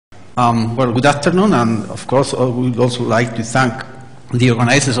Well, good afternoon, and of course, we would also like to thank the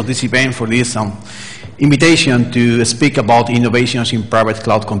organizers of this event for this invitation to speak about innovations in private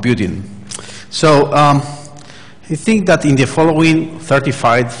cloud computing. So, I think that in the following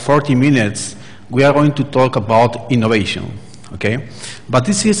 35-40 minutes, we are going to talk about innovation, okay? But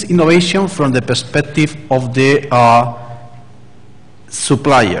this is innovation from the perspective of the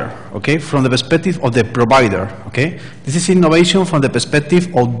supplier, okay? From the perspective of the provider, okay? This is innovation from the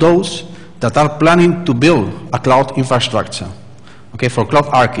perspective of those that are planning to build a cloud infrastructure, okay, for cloud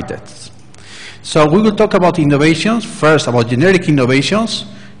architects. So we will talk about innovations, first about generic innovations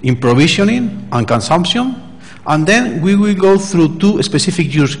in provisioning and consumption, and then we will go through two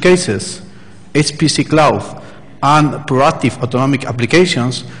specific use cases, HPC cloud and proactive autonomic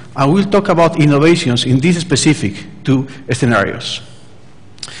applications, and we'll talk about innovations in these specific two scenarios.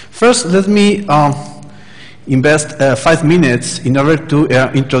 First, let me invest 5 minutes in order to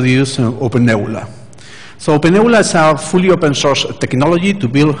introduce OpenNebula. So OpenNebula is a fully open source technology to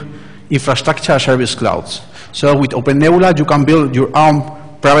build infrastructure service clouds. So with OpenNebula, you can build your own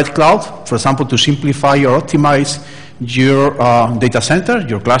private cloud, for example, to simplify or optimize your data center,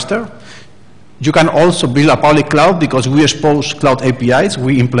 your cluster. You can also build a public cloud because we expose cloud APIs.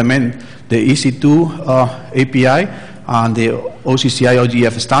 We implement the EC2 API and the OCCI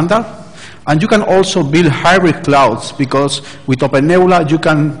OGF standard. And you can also build hybrid clouds because with OpenNebula you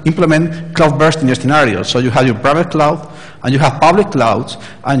can implement cloud bursting scenarios. So you have your private cloud and you have public clouds,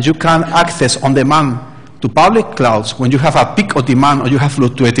 and you can access on demand to public clouds when you have a peak of demand or you have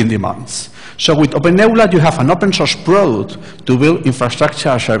fluctuating demands. So with OpenNebula you have an open source product to build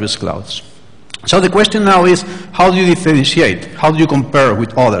infrastructure service clouds. So the question now is, how do you differentiate? How do you compare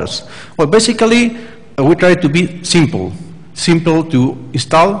with others? Well, basically, we try to be simple. Simple to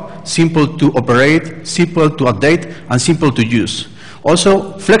install, simple to operate, simple to update, and simple to use.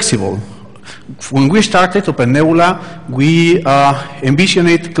 Also, flexible. When we started OpenNebula, we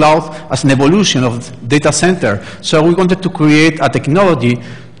envisioned cloud as an evolution of data center. So we wanted to create a technology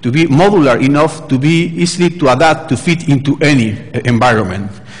to be modular enough to be easily to adapt, to fit into any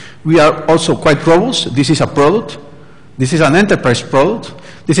environment. We are also quite robust. This is a product. This is an enterprise product.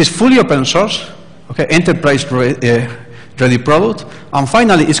 This is fully open source, okay, enterprise-ready product. And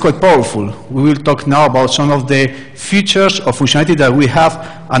finally, it's quite powerful. We will talk now about some of the features or functionality that we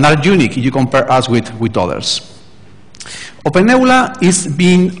have and are unique if you compare us with others. OpenNebula is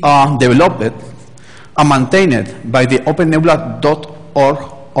being developed and maintained by the OpenNebula.org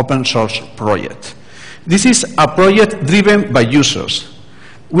open source project. This is a project driven by users.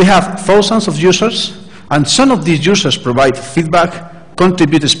 We have thousands of users, and some of these users provide feedback,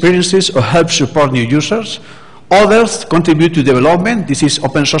 contribute experiences, or help support new users. Others contribute to development. This is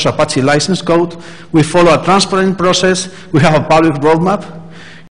open source Apache license code. We follow a transparent process. We have a public roadmap.